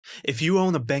If you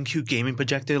own a BenQ gaming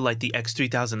projector like the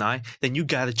X3000i, then you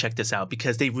gotta check this out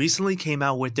because they recently came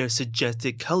out with their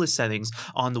suggested color settings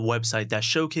on the website that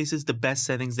showcases the best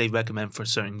settings they recommend for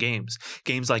certain games.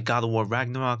 Games like God of War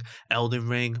Ragnarok, Elden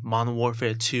Ring, Modern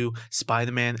Warfare 2,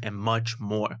 Spider-Man, and much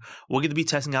more. We're gonna be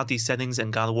testing out these settings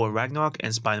in God of War Ragnarok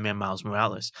and Spider-Man Miles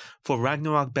Morales. For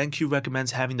Ragnarok, BenQ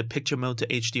recommends having the picture mode to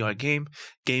HDR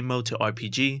game mode to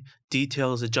RPG,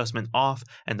 details adjustment off,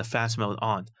 and the fast mode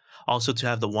on. Also to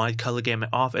have the wide color gamut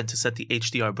off and to set the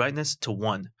HDR brightness to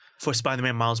 1. For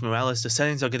Spider-Man Miles Morales, the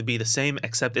settings are going to be the same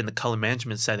except in the color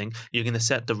management setting, you're going to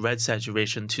set the red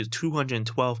saturation to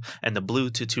 212 and the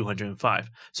blue to 205.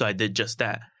 So I did just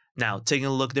that. Now, taking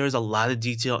a look, there is a lot of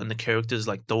detail in the characters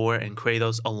like Thor and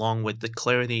Kratos, along with the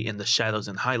clarity in the shadows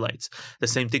and highlights. The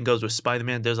same thing goes with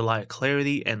Spider-Man, there's a lot of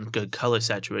clarity and good color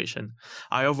saturation.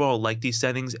 I overall like these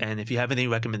settings, and if you have any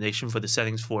recommendation for the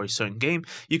settings for a certain game,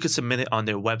 you could submit it on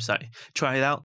their website. Try it out,